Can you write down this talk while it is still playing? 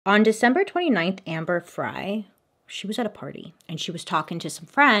On December 29th, Amber Fry, she was at a party and she was talking to some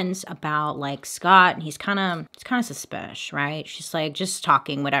friends about like Scott, and he's kind of suspicious, right? She's like just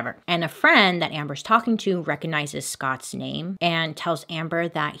talking, whatever. And a friend that Amber's talking to recognizes Scott's name and tells Amber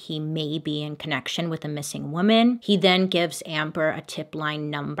that he may be in connection with a missing woman. He then gives Amber a tip line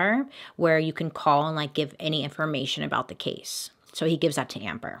number where you can call and like give any information about the case. So he gives that to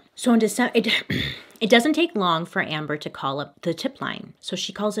Amber. So in December, it doesn't take long for Amber to call up the tip line. So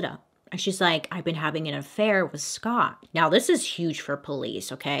she calls it up. And she's like, I've been having an affair with Scott. Now, this is huge for police,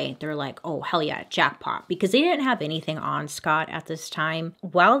 okay? They're like, oh, hell yeah, jackpot. Because they didn't have anything on Scott at this time.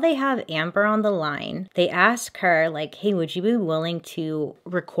 While they have Amber on the line, they ask her, like, hey, would you be willing to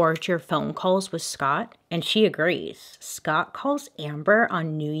record your phone calls with Scott? And she agrees. Scott calls Amber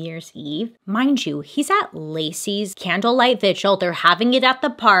on New Year's Eve. Mind you, he's at Laci's candlelight vigil. They're having it at the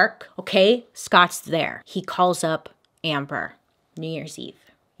park, okay? Scott's there. He calls up Amber, New Year's Eve.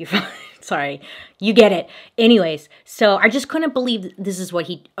 Sorry, you get it. Anyways, so I just couldn't believe this is what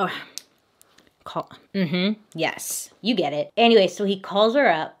he yes, you get it. Anyway, so he calls her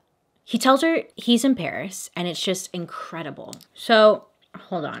up. He tells her he's in Paris, and it's just incredible. So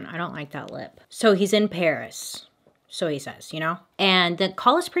hold on, I don't like that lip. So he's in Paris. So he says, you know? And the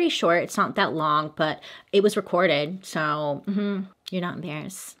call is pretty short. It's not that long, but it was recorded. So you're not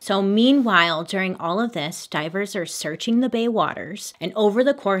embarrassed. So meanwhile, during all of this, divers are searching the bay waters. And over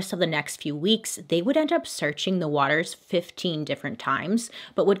the course of the next few weeks, they would end up searching the waters 15 different times,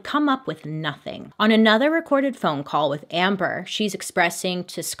 but would come up with nothing. On another recorded phone call with Amber, she's expressing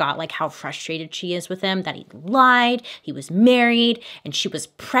to Scott like how frustrated she is with him, that he lied, he was married, and she was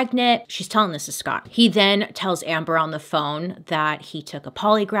pregnant. She's telling this to Scott. He then tells Amber on the phone that he took a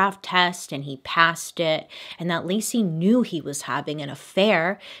polygraph test and he passed it, and that Laci knew he was having an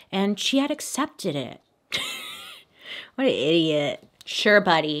affair and she had accepted it. What an idiot. Sure,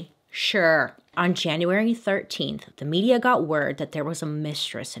 buddy. Sure. On January 13th, the media got word that there was a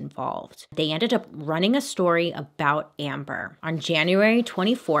mistress involved. They ended up running a story about Amber. On January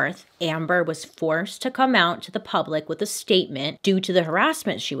 24th, Amber was forced to come out to the public with a statement due to the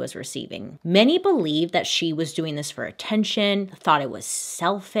harassment she was receiving. Many believed that she was doing this for attention, thought it was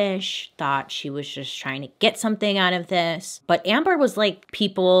selfish, thought she was just trying to get something out of this. But Amber was like,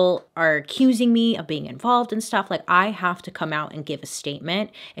 people are accusing me of being involved and stuff. Like, I have to come out and give a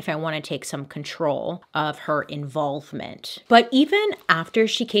statement if I want to take some control of her involvement. But even after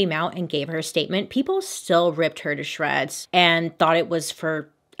she came out and gave her statement, people still ripped her to shreds and thought it was for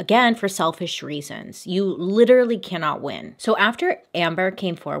selfish reasons. You literally cannot win. So after Amber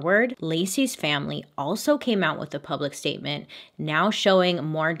came forward, Laci's family also came out with a public statement, now showing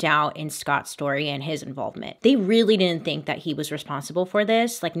more doubt in Scott's story and his involvement. They really didn't think that he was responsible for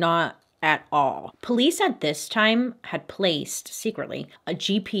this, like not at all. Police at this time had placed, secretly, a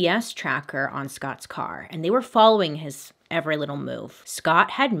GPS tracker on Scott's car, and they were following his every little move.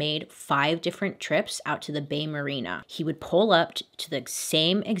 Scott had made 5 different trips out to the Bay Marina. He would pull up to the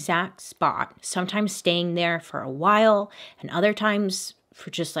same exact spot, sometimes staying there for a while, and other times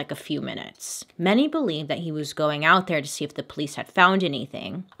for just like a few minutes. Many believed that he was going out there to see if the police had found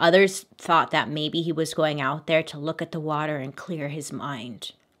anything. Others thought that maybe he was going out there to look at the water and clear his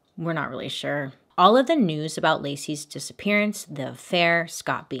mind. We're not really sure. All of the news about Laci's disappearance, the affair,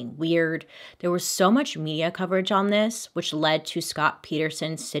 Scott being weird, there was so much media coverage on this, which led to Scott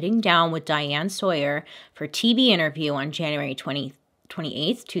Peterson sitting down with Diane Sawyer for a TV interview on January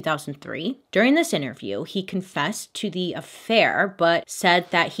 28th, 2003. During this interview, he confessed to the affair, but said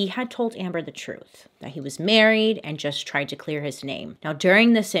that he had told Amber the truth, that he was married and just tried to clear his name. Now,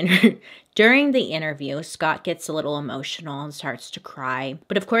 during the interview, Scott gets a little emotional and starts to cry.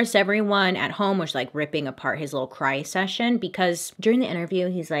 But of course, everyone at home was like ripping apart his little cry session, because during the interview,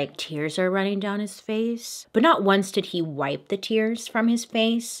 he's like, tears are running down his face. But not once did he wipe the tears from his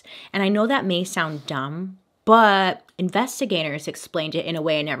face. And I know that may sound dumb, but investigators explained it in a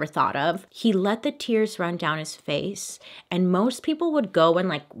way I never thought of. He let the tears run down his face, and most people would go and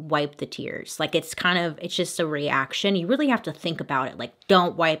like wipe the tears. Like it's just a reaction. You really have to think about it. Like,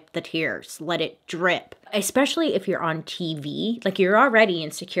 don't wipe the tears, let it drip. Especially if you're on TV, like you're already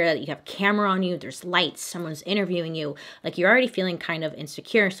insecure that you have a camera on you, there's lights, someone's interviewing you, like you're already feeling kind of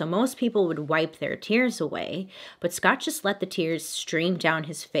insecure. So most people would wipe their tears away, but Scott just let the tears stream down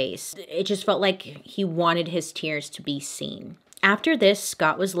his face. It just felt like he wanted his tears to be seen. After this,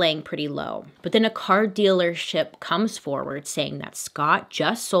 Scott was laying pretty low, but then a car dealership comes forward saying that Scott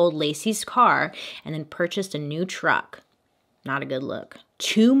just sold Laci's car and then purchased a new truck. Not a good look.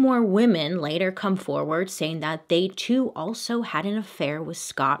 2 more women later come forward saying that they too also had an affair with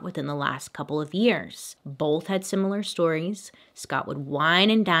Scott within the last couple of years. Both had similar stories. Scott would wine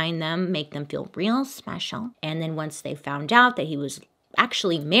and dine them, make them feel real special. And then once they found out that he was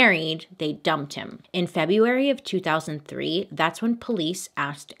actually married, they dumped him. In February of 2003, that's when police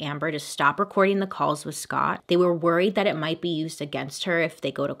asked Amber to stop recording the calls with Scott. They were worried that it might be used against her if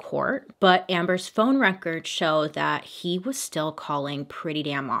they go to court, but Amber's phone records show that he was still calling pretty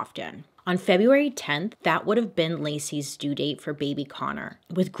damn often. On February 10th, that would have been Laci's due date for baby Connor.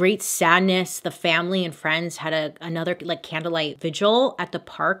 With great sadness, the family and friends had another candlelight vigil at the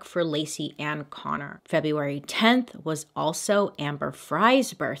park for Laci and Connor. February 10th was also Amber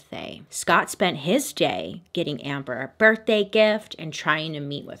Fry's birthday. Scott spent his day getting Amber a birthday gift and trying to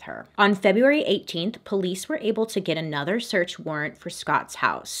meet with her. On February 18th, police were able to get another search warrant for Scott's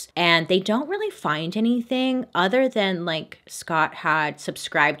house. And they don't really find anything other than Scott had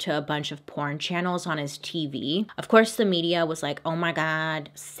subscribed to a bunch of porn channels on his TV. Of course, the media was like, oh my God,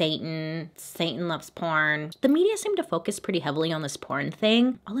 Satan loves porn. The media seemed to focus pretty heavily on this porn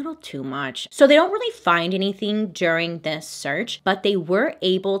thing, a little too much. So they don't really find anything during this search, but they were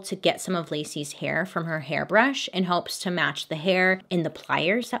able to get some of Laci's hair from her hairbrush in hopes to match the hair in the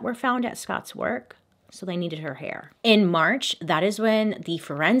pliers that were found at Scott's work. So they needed her hair. In March, that is when the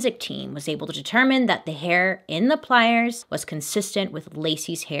forensic team was able to determine that the hair in the pliers was consistent with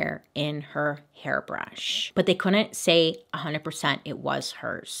Laci's hair in her hairbrush. But they couldn't say 100% it was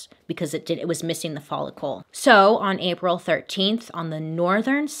hers because it was missing the follicle. So on April 13th, on the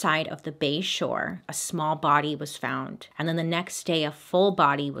northern side of the Bay Shore, a small body was found. And then the next day, a full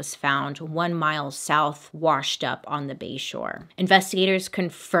body was found 1 mile south, washed up on the Bay Shore. Investigators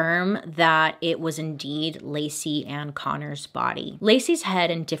confirm that it was indeed Laci and Connor's body. Laci's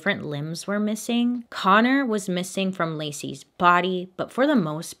head and different limbs were missing. Connor was missing from Laci's body, but for the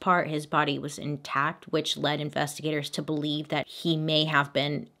most part, his body was intact, which led investigators to believe that he may have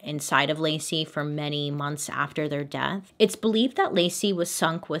been inside of Laci for many months after their death. It's believed that Laci was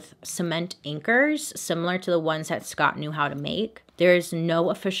sunk with cement anchors, similar to the ones that Scott knew how to make. There is no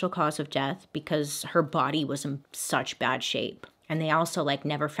official cause of death because her body was in such bad shape. And they also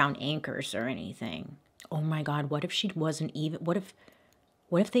never found anchors or anything. Oh my God, what if she wasn't even, what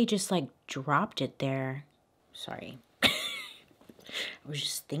if they just dropped it there? Sorry. I was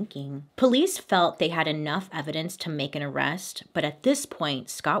just thinking. Police felt they had enough evidence to make an arrest, but at this point,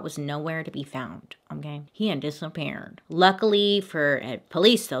 Scott was nowhere to be found, okay? He had disappeared. Luckily for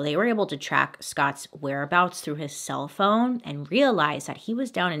police, though, they were able to track Scott's whereabouts through his cell phone and realize that he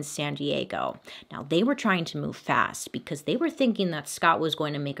was down in San Diego. Now, they were trying to move fast because they were thinking that Scott was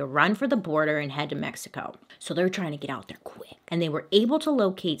going to make a run for the border and head to Mexico. So they were trying to get out there quick. And they were able to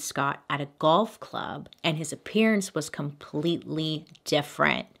locate Scott at a golf club, and his appearance was completely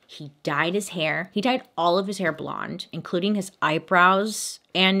different. He dyed his hair. He dyed all of his hair blonde, including his eyebrows,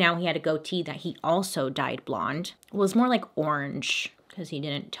 and now he had a goatee that he also dyed blonde. It was more like orange because he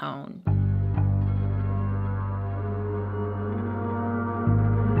didn't tone.